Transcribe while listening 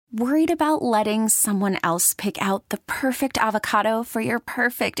Worried about letting someone else pick out the perfect avocado for your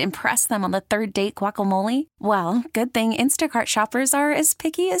perfect impress them on the third date guacamole? Well, good thing Instacart shoppers are as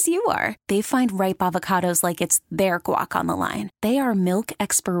picky as you are. They find ripe avocados like it's their guac on the line. They are milk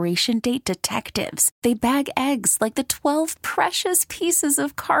expiration date detectives. They bag eggs like the 12 precious pieces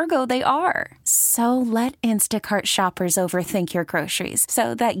of cargo they are. So let Instacart shoppers overthink your groceries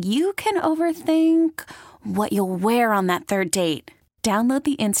so that you can overthink what you'll wear on that third date. Download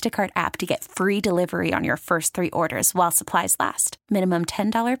the Instacart app to get free delivery on your first 3 orders while supplies last. Minimum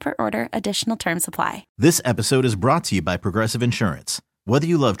 $10 per order. Additional terms apply. This episode is brought to you by Progressive Insurance. Whether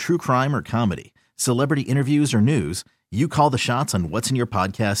you love true crime or comedy, celebrity interviews or news, you call the shots on what's in your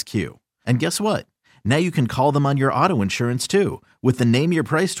podcast queue. And guess what? Now you can call them on your auto insurance too with the Name Your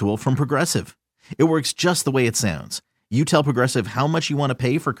Price tool from Progressive. It works just the way it sounds. You tell Progressive how much you want to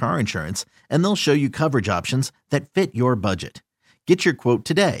pay for car insurance, and they'll show you coverage options that fit your budget. Get your quote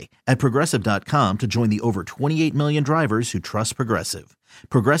today at Progressive.com to join the over 28 million drivers who trust Progressive.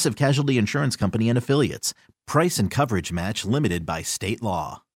 Progressive Casualty Insurance Company and Affiliates. Price and coverage match limited by state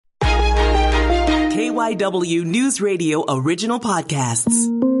law. KYW News Radio original podcasts.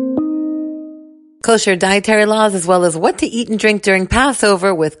 Kosher dietary laws, as well as what to eat and drink during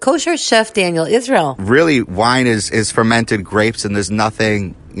Passover with kosher chef Daniel Israel. Really, wine is fermented grapes, and there's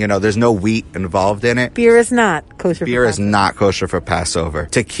nothing, there's no wheat involved in it. Beer is not kosher. Beer is not kosher for Passover.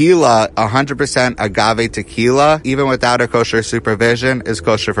 Tequila, 100% agave tequila, even without a kosher supervision, is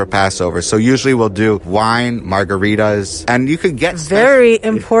kosher for Passover. So usually we'll do wine, margaritas, and you could get very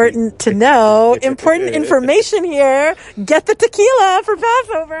important to know. Important information here. Get the tequila for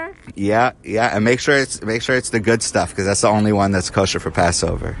Passover. Yeah, and make sure it's the good stuff, because that's the only one that's kosher for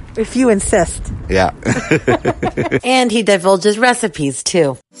Passover. If you insist. Yeah. And he divulges recipes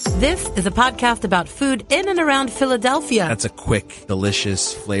too. This is a podcast about food in and around Philadelphia. That's a quick,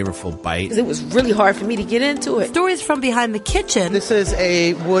 delicious, flavorful bite. It was really hard for me to get into it. Stories from behind the kitchen. This is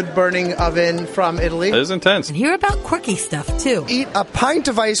a wood-burning oven from Italy. It is intense. And hear about quirky stuff, too. Eat a pint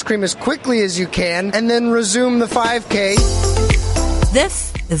of ice cream as quickly as you can, and then resume the 5K.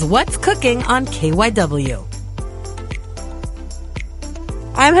 This is What's Cooking on KYW.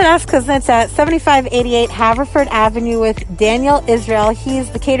 I'm Hadass Kuznets at 7588 Haverford Avenue with Daniel Israel. He's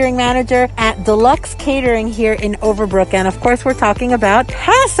the catering manager at Deluxe Catering here in Overbrook. And of course, we're talking about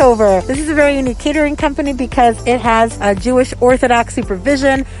Passover. This is a very unique catering company because it has a Jewish Orthodox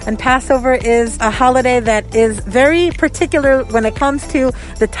supervision. And Passover is a holiday that is very particular when it comes to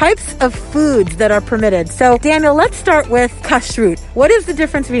the types of foods that are permitted. So, Daniel, let's start with kashrut. What is the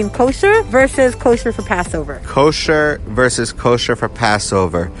difference between kosher versus kosher for Passover? Kosher versus kosher for Passover.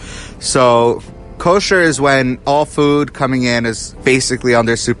 So kosher is when all food coming in is basically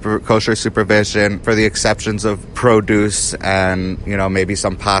under kosher supervision, for the exceptions of produce and, maybe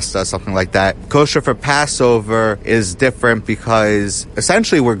some pasta, something like that. Kosher for Passover is different because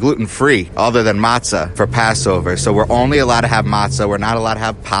essentially we're gluten-free other than matzah for Passover. So we're only allowed to have matzah. We're not allowed to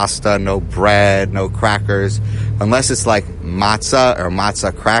have pasta, no bread, no crackers, unless it's like matzah or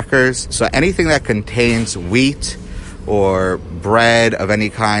matzah crackers. So anything that contains wheat or bread of any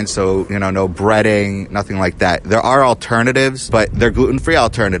kind, so, no breading, nothing like that. There are alternatives, but they're gluten-free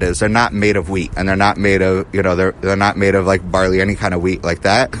alternatives. They're not made of wheat, and they're not made of, they're not made of like barley, any kind of wheat like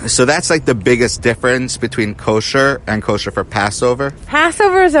that. So that's like the biggest difference between kosher and kosher for Passover.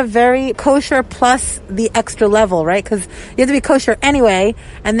 Passover is a very kosher plus the extra level, right? Because you have to be kosher anyway,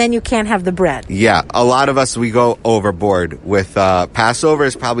 and then you can't have the bread. Yeah, a lot of us, we go overboard with Passover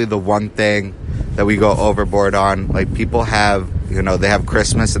is probably the one thing that we go overboard on. Like, people have, they have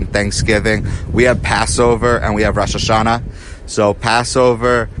Christmas and Thanksgiving. We have Passover and we have Rosh Hashanah. So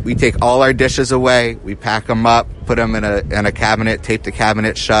Passover, we take all our dishes away, we pack them up, put them in a cabinet, tape the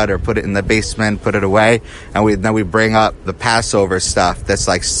cabinet shut, or put it in the basement, put it away, and then we bring up the Passover stuff that's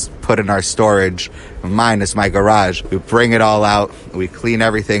like put in our storage. Mine is my garage. We bring it all out, we clean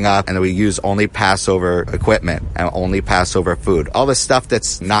everything up, and then we use only Passover equipment and only Passover food. All the stuff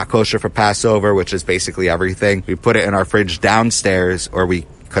that's not kosher for Passover, which is basically everything, we put it in our fridge downstairs, or we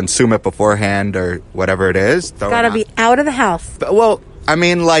consume it beforehand, or whatever it is. It's gotta be out of the house. Well, I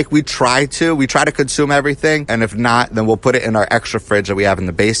mean, like, we try to consume everything, and if not, then we'll put it in our extra fridge that we have in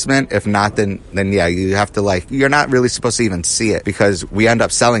the basement. If not, then yeah, you have to, you're not really supposed to even see it, because we end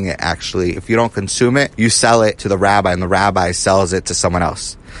up selling it, actually. If you don't consume it, you sell it to the rabbi, and the rabbi sells it to someone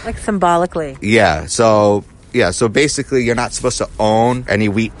else. Like symbolically. Yeah, so basically you're not supposed to own any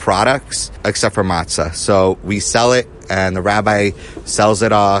wheat products except for matzah. So we sell it, and the rabbi sells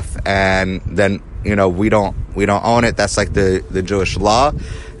it off, and then we don't own it. That's like the Jewish law.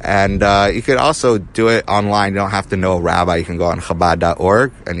 And you could also do it online. You don't have to know a rabbi. You can go on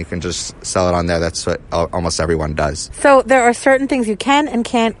Chabad.org and you can just sell it on there. That's what almost everyone does. So there are certain things you can and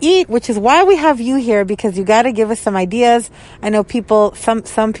can't eat, which is why we have you here, because you got to give us some ideas. I know people,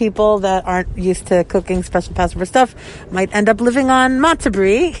 some people that aren't used to cooking special Passover stuff might end up living on matzah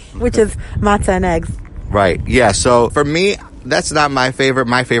brie, which is matzah and eggs. Right. Yeah. So for me, that's not my favorite.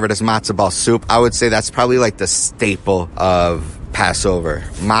 My favorite is matzo ball soup. I would say that's probably like the staple of Passover.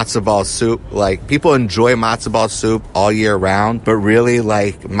 Matzo ball soup. Like, people enjoy matzo ball soup all year round, but really,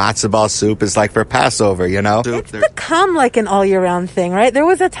 like, matzo ball soup is like for Passover, you know? It's become like an all year round thing, right? There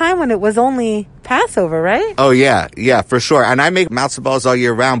was a time when it was only Passover, right? Oh, yeah. Yeah, for sure. And I make matzo balls all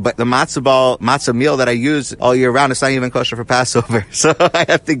year round, but the matzo meal that I use all year round, it's not even kosher for Passover. So I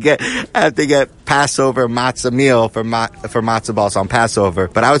have to get Passover matzo meal for matzo balls on Passover.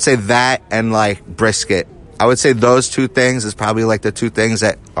 But I would say that and like brisket. I would say those two things is probably like the two things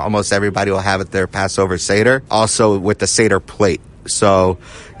that almost everybody will have at their Passover Seder. Also with the Seder plate. So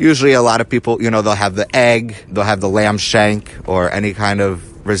usually a lot of people, they'll have the egg, they'll have the lamb shank or any kind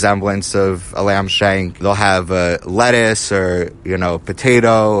of resemblance of a lamb shank. They'll have lettuce or,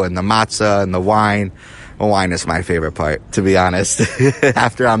 potato and the matzah and the wine. Well, wine is my favorite part, to be honest.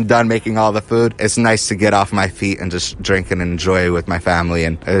 After I'm done making all the food, it's nice to get off my feet and just drink and enjoy with my family.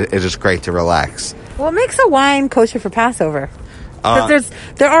 And it's just great to relax. What makes a wine kosher for Passover? Because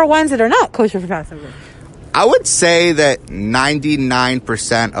there are wines that are not kosher for Passover. I would say that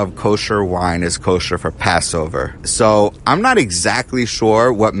 99% of kosher wine is kosher for Passover. So I'm not exactly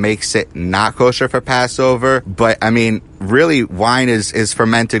sure what makes it not kosher for Passover. But, I mean, really, wine is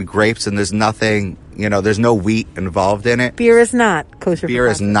fermented grapes and there's nothing... there's no wheat involved in it. Beer is not kosher for Passover. Beer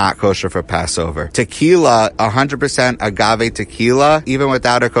is not kosher for Passover. Tequila, 100% agave tequila, even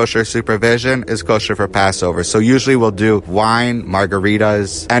without a kosher supervision, is kosher for Passover. So usually we'll do wine,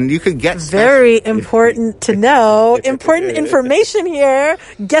 margaritas, and you could get... Very important to know. Important information here.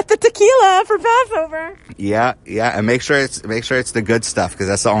 Get the tequila for Passover. Yeah, and make sure it's the good stuff, because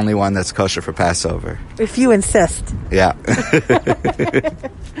that's the only one that's kosher for Passover. If you insist. Yeah.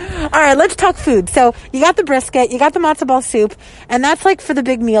 All right, let's talk food. So you got the brisket, you got the matzo ball soup, and that's like for the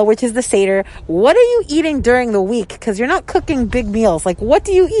big meal, which is the Seder. What are you eating during the week? Because you're not cooking big meals. Like, what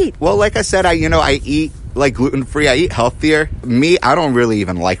do you eat? Well, like I said, I eat like gluten-free. I eat healthier. Me, I don't really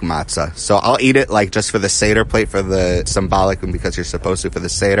even like matzah. So I'll eat it like just for the Seder plate, for the symbolic, and because you're supposed to for the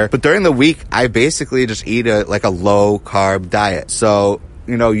Seder. But during the week, I basically just eat a low-carb diet. So...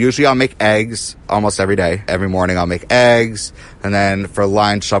 usually I'll make eggs almost every day. Every morning I'll make eggs. And then for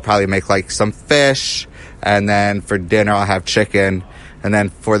lunch, I'll probably make like some fish. And then for dinner, I'll have chicken. And then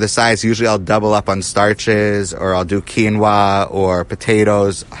for the sides, usually I'll double up on starches, or I'll do quinoa or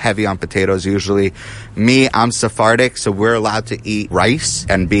potatoes, heavy on potatoes usually. Me, I'm Sephardic, so we're allowed to eat rice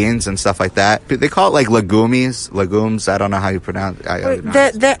and beans and stuff like that. They call it like legumes. I don't know how you pronounce it.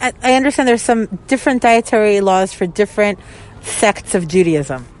 I understand there's some different dietary laws for different sects of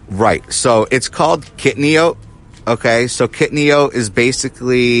Judaism. Right. So it's called kitniot. Okay. So kitniot is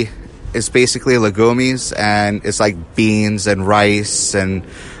basically legumes, and it's like beans and rice and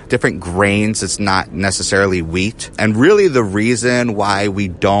different grains. It's not necessarily wheat. And really the reason why we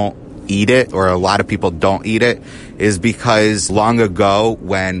don't eat it, or a lot of people don't eat it, is because long ago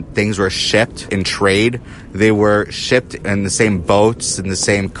when things were shipped in trade, they were shipped in the same boats, in the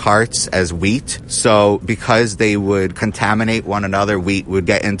same carts as wheat. So because they would contaminate one another, wheat would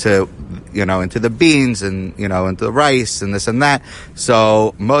get into the beans and, into the rice and this and that.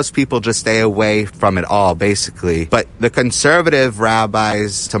 So most people just stay away from it all, basically. But the conservative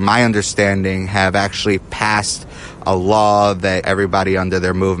rabbis, to my understanding, have actually passed a law that everybody under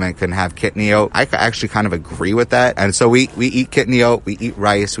their movement can have kitniot. I actually kind of agree with that. And so we eat kitniot, we eat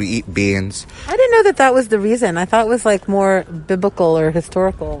rice, we eat beans. I didn't know that was the reason. I thought it was like more biblical or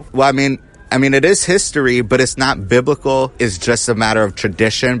historical. Well, I mean, it is history, but it's not biblical. It's just a matter of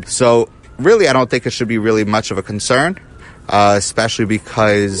tradition. So really, I don't think it should be really much of a concern. Especially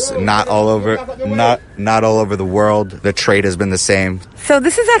because not all over the world, the trade has been the same. So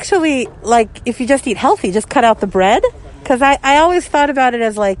this is actually like, if you just eat healthy, just cut out the bread. Because I always thought about it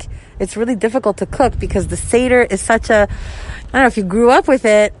as like, it's really difficult to cook because the Seder is such a, I don't know if you grew up with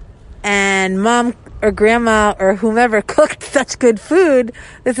it and mom or grandma or whomever cooked such good food,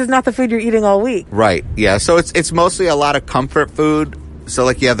 this is not the food you're eating all week. Right, yeah. So it's mostly a lot of comfort food. So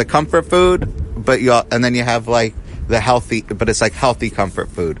like you have the comfort food, and then you have like the healthy, but it's like healthy comfort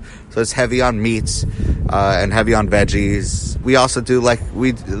food. So it's heavy on meats and heavy on veggies. We also do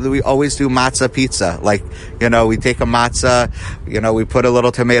we always do matzo pizza. Like, we take a matzo, we put a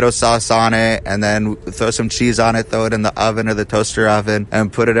little tomato sauce on it and then throw some cheese on it, throw it in the oven or the toaster oven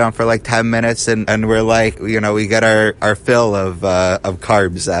and put it on for like 10 minutes. And we're like, we get our fill of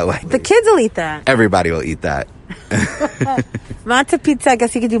carbs that way. The kids will eat that. Everybody will eat that. Matzo pizza, I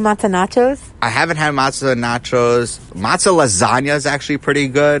guess you could do matzo nachos. I haven't had matzo nachos. Matzo lasagna is actually pretty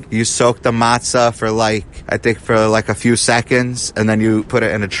good. You soak the matzo for a few seconds, and then you put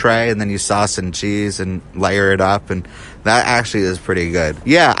it in a tray, and then you sauce and cheese and layer it up, and that actually is pretty good.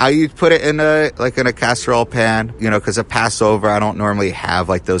 Yeah, I put it in a casserole pan, because of Passover, I don't normally have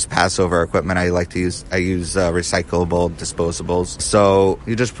like those Passover equipment. I use recyclable disposables. So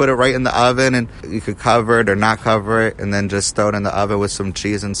you just put it right in the oven, and you could cover it or not cover it, and then just throw it in the oven with some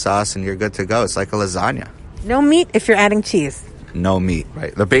cheese and sauce, and you're good to go. It's like a lasagna. No meat if you're adding cheese. No meat,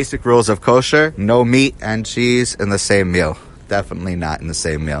 right? The basic rules of kosher: no meat and cheese in the same meal. Definitely not in the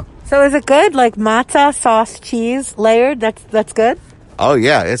same meal. So is it good? Like matzah, sauce, cheese, layered? That's good? Oh,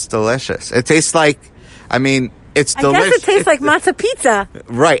 yeah. It's delicious. It tastes like, it's delicious. I guess it tastes like matzo pizza.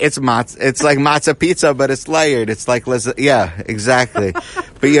 Right. It's like matzo pizza, but it's layered. It's like, yeah, exactly.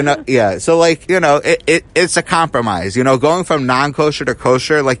 But, yeah. So, it's a compromise. Going from non-kosher to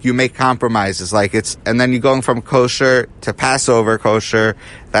kosher, you make compromises. And then you're going from kosher to Passover kosher.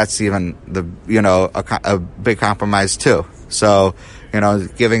 That's even a big compromise, too. So,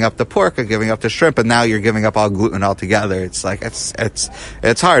 giving up the pork or giving up the shrimp, and now you're giving up all gluten altogether. It's like,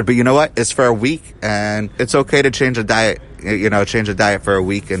 it's hard, but you know what? It's for a week, and it's okay to change a diet, change a diet for a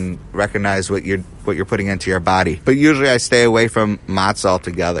week and recognize what you're putting into your body. But usually I stay away from matzah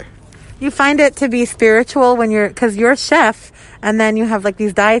altogether. You find it to be spiritual because you're a chef, and then you have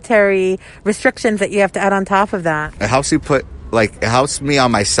these dietary restrictions that you have to add on top of that. It helps it helps me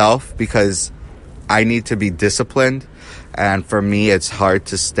on myself because I need to be disciplined. And for me, it's hard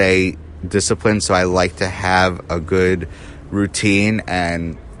to stay disciplined, so I like to have a good routine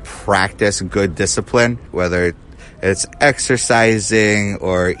and practice good discipline, whether it's exercising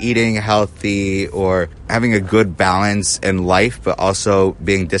or eating healthy or having a good balance in life, but also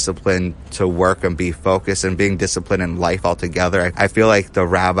being disciplined to work and be focused and being disciplined in life altogether. I feel like the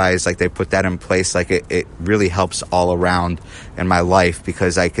rabbis, they put that in place, it really helps all around in my life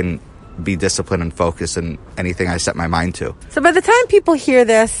because I can be disciplined and focused in anything I set my mind to. So by the time people hear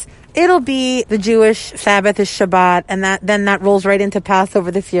this, it'll be the Jewish Sabbath is Shabbat, and that rolls right into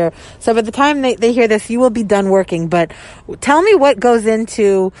Passover this year. So by the time they hear this, you will be done working. But tell me what goes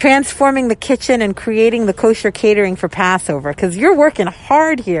into transforming the kitchen and creating the kosher catering for Passover, because you're working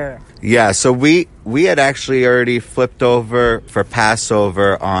hard here. Yeah, so we had actually already flipped over for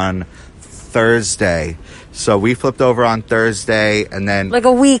Passover on Thursday. So we flipped over on Thursday, and then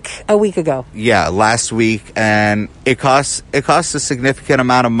a week ago. Yeah, last week, and it costs a significant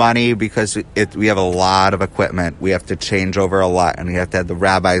amount of money because we have a lot of equipment. We have to change over a lot, and we have to have the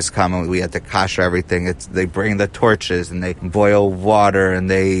rabbis come, and we have to kosher everything. They bring the torches and they boil water,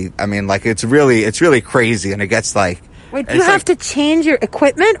 and it's really crazy, and it gets like. Wait, do you have to change your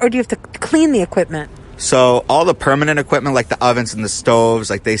equipment, or do you have to clean the equipment? So all the permanent equipment, like the ovens and the stoves,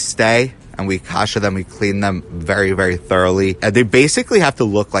 they stay. And we kosher them, we clean them very, very thoroughly. And they basically have to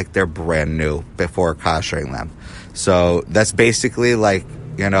look like they're brand new before koshering them. So that's basically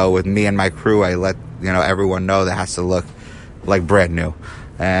with me and my crew, I let, everyone know that has to look like brand new.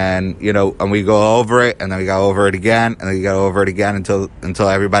 And, and we go over it, and then we go over it again, and then we go over it again until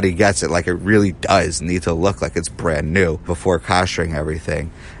everybody gets it. It really does need to look like it's brand new before koshering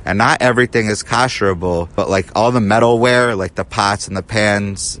everything. And not everything is kosherable, but all the metalware, the pots and the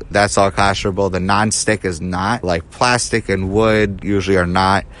pans, that's all kosherable. The non-stick is not. Plastic and wood usually are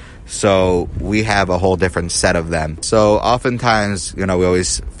not. So we have a whole different set of them. So oftentimes, we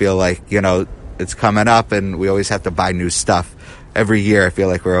always feel it's coming up, and we always have to buy new stuff. Every year, I feel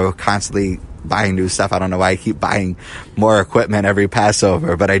like we're constantly buying new stuff. I don't know why I keep buying more equipment every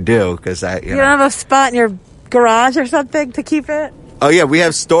Passover, but I do because You don't have a spot in your garage or something to keep it? Oh, yeah, we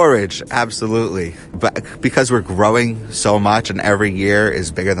have storage, absolutely. But because we're growing so much and every year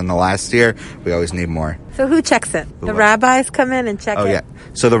is bigger than the last year, we always need more. So who checks it? The rabbis come in and check it? Oh, yeah.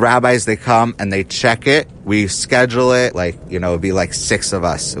 So the rabbis, they come and they check it. We schedule it, it'd be 6 of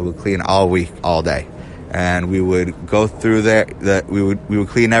us. We'll clean all week, all day. And we would go through there. We would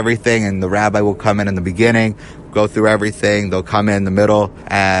clean everything, and the rabbi will come in the beginning, go through everything. They'll come in the middle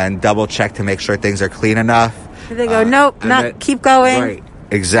and double check to make sure things are clean enough. They go, nope, keep going. Right,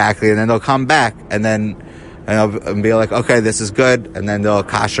 exactly. And then they'll come back, and they'll be like, okay, this is good. And then they'll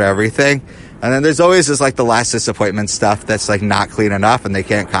kosher everything. And then there's always this like the last disappointment stuff that's like not clean enough and they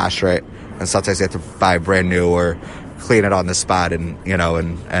can't kosher it. And sometimes they have to buy brand new or clean it on the spot and,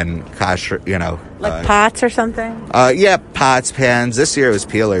 and kosher, Like pots or something? Yeah, pots, pans. This year it was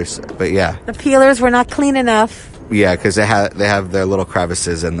peelers, but yeah. The peelers were not clean enough. Yeah, because they have their little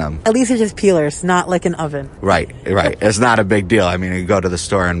crevices in them. At least it's just peelers, not like an oven. Right. It's not a big deal. I mean, you go to the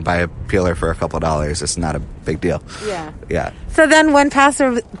store and buy a peeler for a couple of dollars. It's not a big deal. Yeah. So then when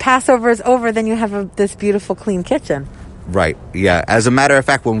Passover is over, then you have this beautiful, clean kitchen. Right. Yeah. As a matter of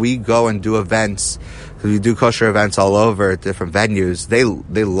fact, when we go and do events, we do kosher events all over at different venues.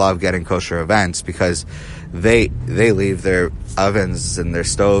 They love getting kosher events because they leave their ovens and their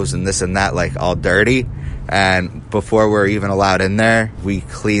stoves and this and that like all dirty. And before we're even allowed in there, we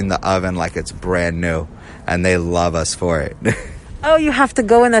clean the oven like it's brand new. And they love us for it. Oh, you have to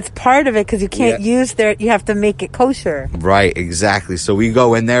go in. That's part of it because you can't use you have to make it kosher. Right, exactly. So we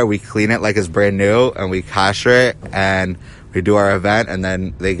go in there, we clean it like it's brand new, and we kosher it, and we do our event, and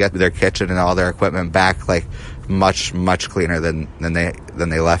then they get their kitchen and all their equipment back like much, much cleaner than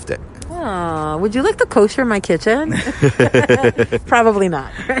they left it. Oh, would you like to kosher my kitchen? Probably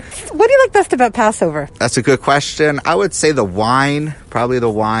not. What do you like best about Passover? That's a good question. I would say probably the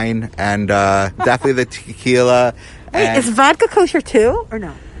wine, and definitely the tequila. Wait, is vodka kosher too, or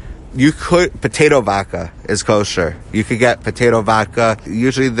no? You could. Potato vodka is kosher. You could get potato vodka.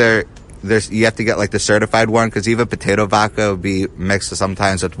 Usually you have to get like the certified one because even potato vodka will be mixed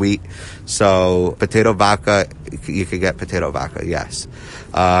sometimes with wheat. So potato vodka, you could get potato vodka, yes.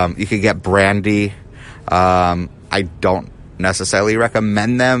 You could get brandy. I don't necessarily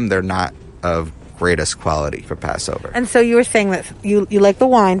recommend them. They're not of greatest quality for Passover. And so you were saying that you like the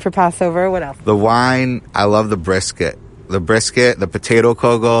wine for Passover. What else? The wine, I love the brisket. The potato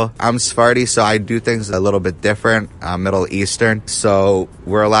kogel. I'm Sephardi, so I do things a little bit different. Middle Eastern. So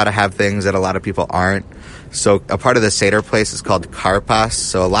we're allowed to have things that a lot of people aren't. So a part of the Seder place is called karpas.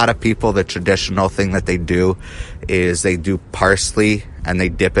 So a lot of people, the traditional thing that they do is they do parsley and they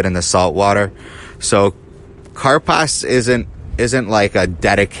dip it in the salt water. So karpas isn't like a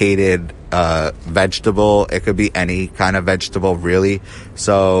dedicated vegetable. It could be any kind of vegetable, really.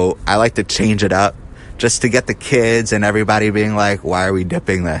 So I like to change it up just to get the kids and everybody being like, why are we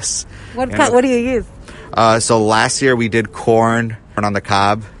dipping this? What do you use? So last year we did corn on the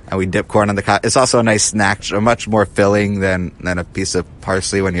cob, and we dip corn on the cob. It's also a nice snack, much more filling than a piece of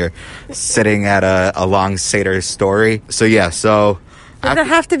parsley when you're sitting at a long Seder story. So yeah, Does it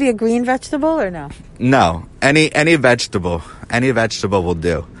have to be a green vegetable or no? No, any vegetable will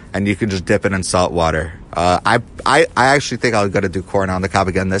do, and you can just dip it in salt water. I actually think I'm gonna do corn on the cob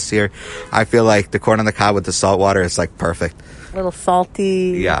again this year. I feel like the corn on the cob with the salt water is like perfect. A little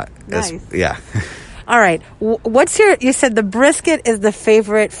salty. Yeah. Nice. Yeah. All right. You said the brisket is the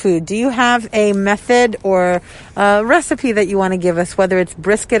favorite food. Do you have a method or a recipe that you want to give us, whether it's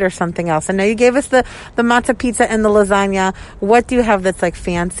brisket or something else? I know you gave us the matzah pizza and the lasagna. What do you have that's like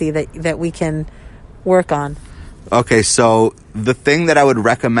fancy that we can work on? Okay, so the thing that I would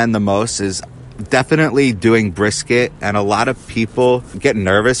recommend the most is definitely doing brisket, and a lot of people get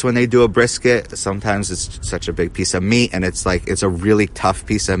nervous when they do a brisket. Sometimes it's such a big piece of meat and it's a really tough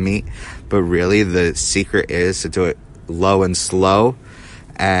piece of meat, but really the secret is to do it low and slow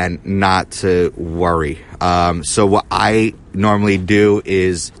and not to worry. So what I normally do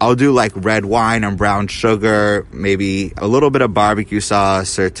is I'll do like red wine and brown sugar, maybe a little bit of barbecue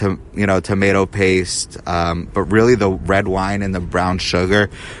sauce or tomato paste. But really the red wine and the brown sugar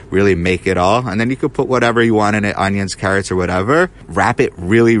really make it all. And then you could put whatever you want in it, onions, carrots, or whatever. Wrap it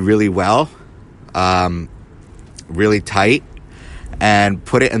really, really well, really tight, and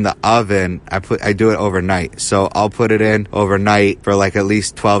put it in the oven. I do it overnight. So I'll put it in overnight for like at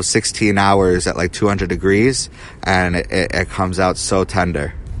least 12, 16 hours at like 200 degrees. And it comes out so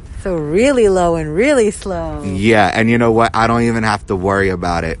tender. So really low and really slow. Yeah. And you know what? I don't even have to worry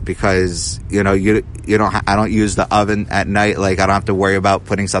about it because, I don't use the oven at night. Like I don't have to worry about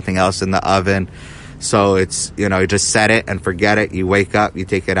putting something else in the oven. So it's, you just set it and forget it. You wake up, you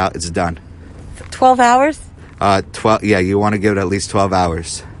take it out, it's done. 12 hours? 12. Yeah, you want to give it at least 12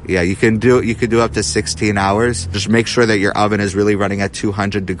 hours. Yeah, you could do up to 16 hours. Just make sure that your oven is really running at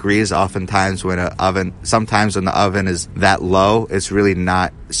 200 degrees. Sometimes when the oven is that low, it's really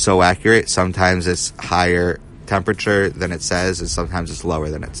not so accurate. Sometimes it's higher temperature than it says, and sometimes it's lower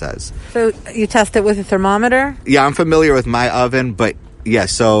than it says. So you test it with a thermometer? Yeah, I'm familiar with my oven, but yeah,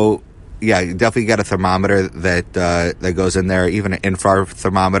 so yeah, you definitely get a thermometer that goes in there. Even an infrared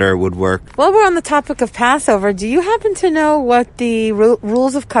thermometer would work. While we're on the topic of Passover, do you happen to know what the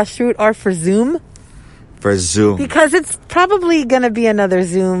rules of kashrut are for Zoom? For Zoom. Because it's probably going to be another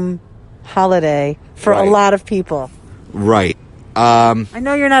Zoom holiday for a lot of people. Right. I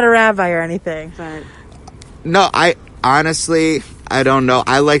know you're not a rabbi or anything, but no, I honestly, I don't know.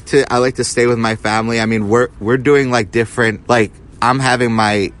 I like to stay with my family. I mean, we're doing like different, like I'm having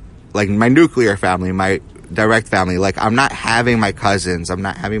my nuclear family, my direct family. Like I'm not having my cousins, I'm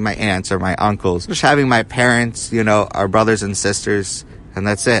not having my aunts or my uncles. Just having my parents, our brothers and sisters, and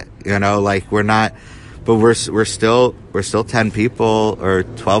that's it. Like we're not, but we're still 10 people or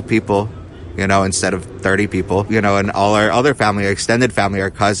 12 people. Instead of 30 people, and all our other family, our extended family, our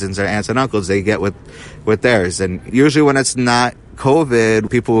cousins, our aunts and uncles, they get with theirs. And usually when it's not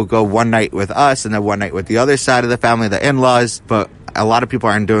COVID, people will go one night with us and then one night with the other side of the family, the in-laws. But a lot of people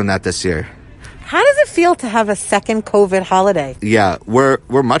aren't doing that this year. How does it feel to have a second COVID holiday? Yeah, we're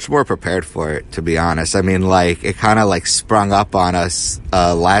much more prepared for it, to be honest. I mean, like, it kind of like sprung up on us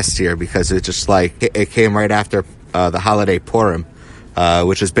last year because it just like, it came right after the holiday Purim.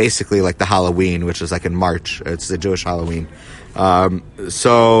 Which is basically like the Halloween, which is like in March. It's the Jewish Halloween.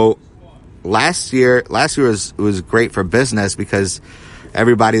 So last year was great for business because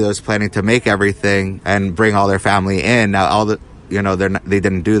everybody that was planning to make everything and bring all their family in, now they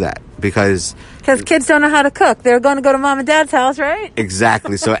didn't do that because kids don't know how to cook. They're going to go to mom and dad's house, right?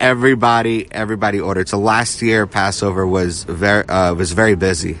 Exactly. So everybody ordered. So last year Passover was very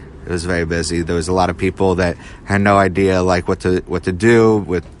busy. It was very busy. There was a lot of people that had no idea like what to do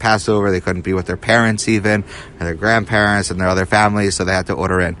with Passover. They couldn't be with their parents even, and their grandparents and their other families, so they had to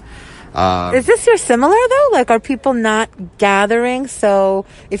order in. Is this year similar though? Like, are people not gathering? So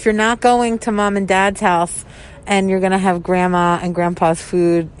if you're not going to mom and dad's house and you're going to have grandma and grandpa's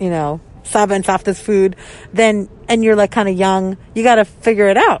food, Saba and Savta's food, and you're like kind of young, you got to figure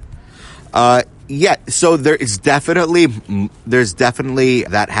it out. Yeah, so there's definitely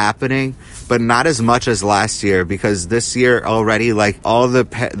that happening, but not as much as last year because this year already, like all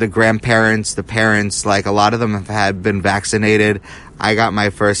the grandparents, the parents, like a lot of them have been vaccinated. I got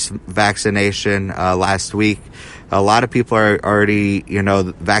my first vaccination last week. A lot of people are already,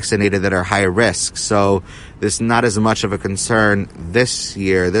 vaccinated that are high risk. So there's not as much of a concern this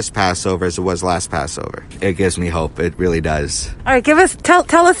year, this Passover, as it was last Passover. It gives me hope. It really does. All right,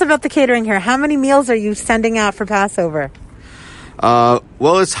 tell us about the catering here. How many meals are you sending out for Passover?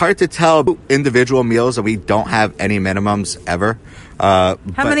 Well, it's hard to tell individual meals, and we don't have any minimums ever. How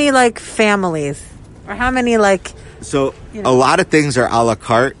many like families, or how many like? So a lot of things are a la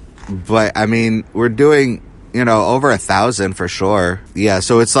carte, but I mean we're doing over 1,000 for sure. Yeah,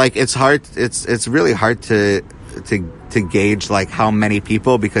 so it's like it's hard. It's really hard to gauge like how many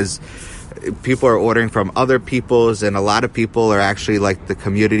people because people are ordering from other people's, and a lot of people are actually like the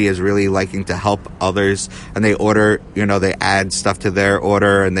community is really liking to help others, and they order, they add stuff to their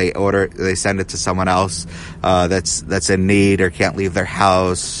order and they send it to someone else that's in need or can't leave their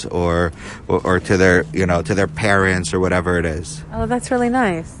house or to their to their parents or whatever it is. Oh, that's really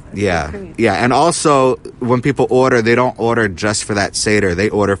nice. Yeah. And also when people order, they don't order just for that Seder. They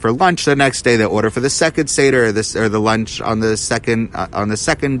order for lunch the next day. They order for the second Seder or the lunch on the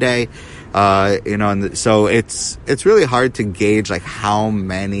second day. So it's really hard to gauge like how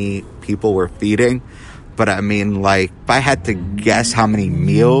many people we're feeding. But I mean, like, if I had to guess how many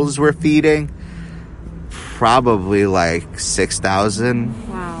meals we're feeding, probably like 6,000.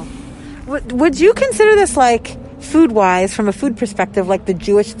 Wow. Would you consider this like food-wise, from a food perspective, like the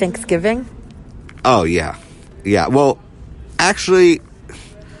Jewish Thanksgiving? Oh, yeah. Yeah. Well, actually,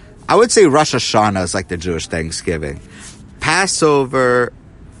 I would say Rosh Hashanah is like the Jewish Thanksgiving. Passover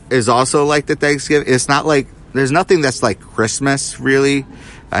is also like the Thanksgiving. It's not like, there's nothing that's like Christmas, really.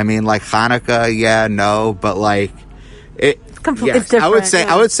 I mean, like Hanukkah, yeah, no, but like, it's completely different.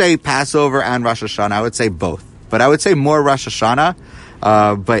 I would say Passover and Rosh Hashanah. I would say both. But I would say more Rosh Hashanah.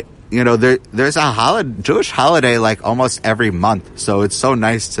 But there's a Jewish holiday like almost every month. So it's so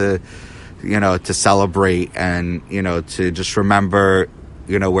nice to celebrate and, to just remember,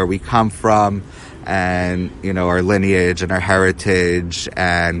 where we come from and, our lineage and our heritage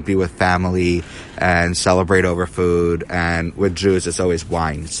and be with family and celebrate over food. And with Jews, it's always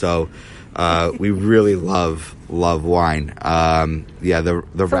wine. So, we really love wine. So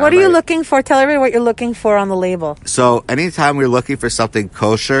what are you looking for? Tell everybody what you're looking for on the label. So anytime we're looking for something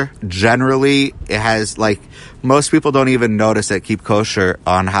kosher, generally it has like, most people don't even notice that keep kosher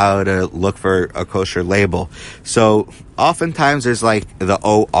on how to look for a kosher label. So oftentimes there's like the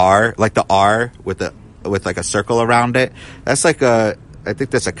OR, like the R with like a circle around it. That's like I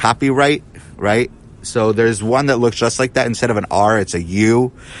think that's a copyright, right? So there's one that looks just like that. Instead of an R, it's a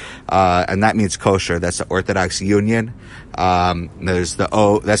U, and that means kosher. That's the Orthodox Union. There's the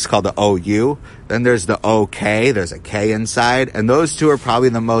O, that's called the OU. Then there's the OK, there's a K inside. And those two are probably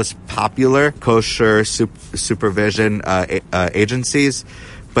the most popular kosher supervision agencies.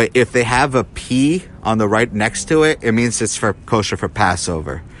 But if they have a P on the right next to it, it means it's for kosher for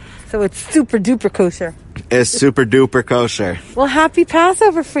Passover. So it's super duper kosher. It's super duper kosher. Well, happy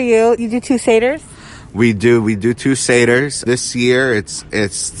Passover for you. You do 2 Seders? We do 2 Seders. This year it's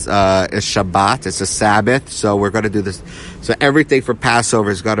Shabbat, it's a Sabbath, so we're going to do this. So everything for Passover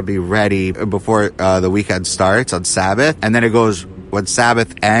has got to be ready before the weekend starts on Sabbath. And then it goes, when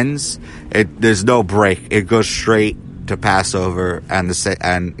Sabbath ends, there's no break. It goes straight to Passover and the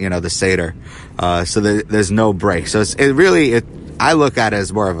Seder. So there's no break. So I look at it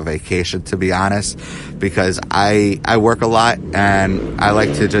as more of a vacation, to be honest, because I work a lot and I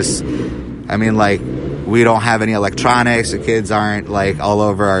like to just, we don't have any electronics. The kids aren't all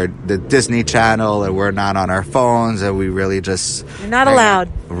over the Disney Channel, and we're not on our phones, and we really just... You're not allowed.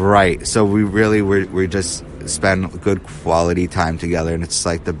 Right. So we just spend good quality time together, and it's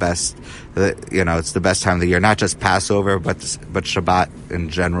the best, it's the best time of the year. Not just Passover, but Shabbat in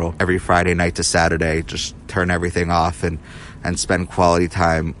general. Every Friday night to Saturday, just turn everything off and spend quality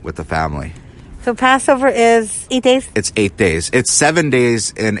time with the family. So Passover is 8 days? It's 8 days. It's 7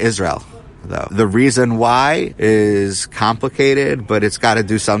 days in Israel, though. The reason why is complicated, but it's got to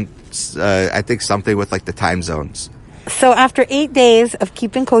do something with the time zones. So after 8 days of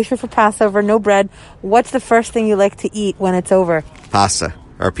keeping kosher for Passover, no bread, what's the first thing you like to eat when it's over? Pasta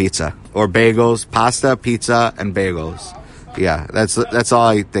or pizza or bagels. Pasta, pizza, and bagels. Yeah, that's all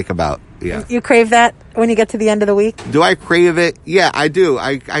I think about. Yeah. You crave that when you get to the end of the week? Do I crave it? Yeah, I do.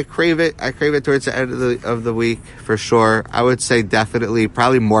 I crave it. I crave it towards the end of the week for sure. I would say definitely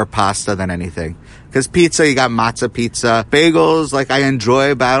probably more pasta than anything. Because pizza, you got matzah pizza. Bagels, I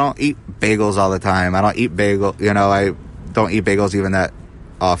enjoy, but I don't eat bagels all the time. I don't eat I don't eat bagels even that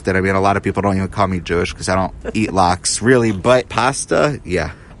often. A lot of people don't even call me Jewish because I don't eat lox, really. But pasta,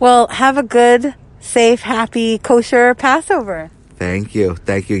 yeah. Well, have a good, safe, happy, kosher Passover. Thank you.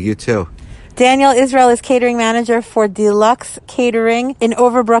 You too. Daniel Israel is catering manager for Deluxe Catering in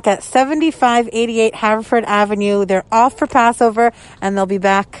Overbrook at 7588 Haverford Avenue. They're off for Passover, and they'll be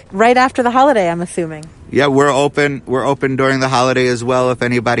back right after the holiday, I'm assuming. Yeah, we're open. We're open during the holiday as well. If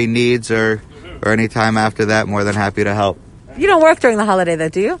anybody needs or any time after that, more than happy to help. You don't work during the holiday, though,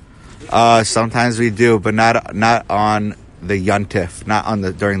 do you? Sometimes we do, but not on the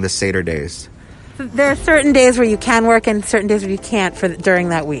Yontif, during the Seder days. There are certain days where you can work and certain days where you can't during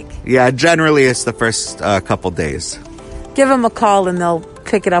that week. Yeah, generally it's the first couple days. Give them a call and they'll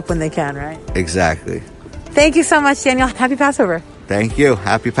pick it up when they can, right? Exactly. Thank you so much, Daniel. Happy Passover. Thank you.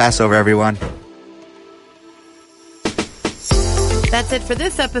 Happy Passover, everyone. That's it for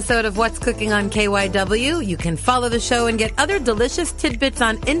this episode of What's Cooking on KYW. You can follow the show and get other delicious tidbits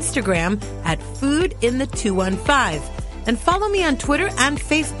on Instagram at foodinthe215. And follow me on Twitter and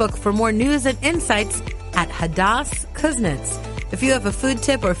Facebook for more news and insights at Hadass Kuznets. If you have a food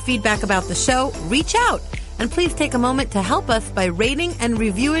tip or feedback about the show, reach out. And please take a moment to help us by rating and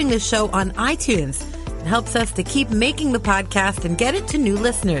reviewing the show on iTunes. It helps us to keep making the podcast and get it to new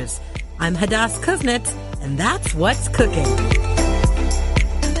listeners. I'm Hadass Kuznets, and that's What's Cooking.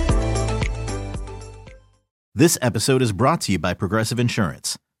 This episode is brought to you by Progressive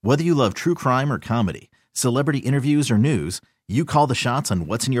Insurance. Whether you love true crime or comedy, celebrity interviews or news, you call the shots on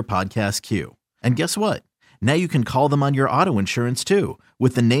what's in your podcast queue. And guess what? Now you can call them on your auto insurance too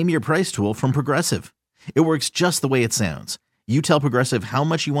with the Name Your Price tool from Progressive. It works just the way it sounds. You tell Progressive how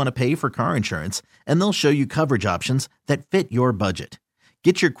much you want to pay for car insurance, and they'll show you coverage options that fit your budget.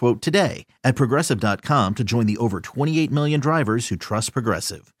 Get your quote today at Progressive.com to join the over 28 million drivers who trust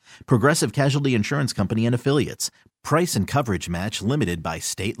Progressive. Progressive Casualty Insurance Company and Affiliates. Price and coverage match limited by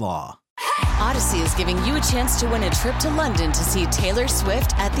state law. Odyssey is giving you a chance to win a trip to London to see Taylor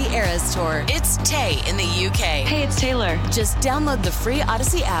Swift at the Eras Tour. It's Tay in the UK. Hey, it's Taylor. Just download the free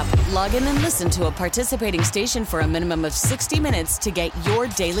Odyssey app, log in and listen to a participating station for a minimum of 60 minutes to get your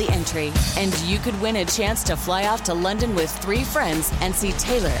daily entry. And you could win a chance to fly off to London with 3 friends and see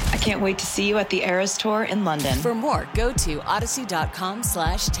Taylor. I can't wait to see you at the Eras Tour in London. For more, go to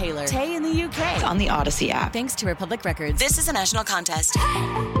odyssey.com/Taylor. Tay in the UK. On the Odyssey app. Thanks to Republic Records. This is a national contest.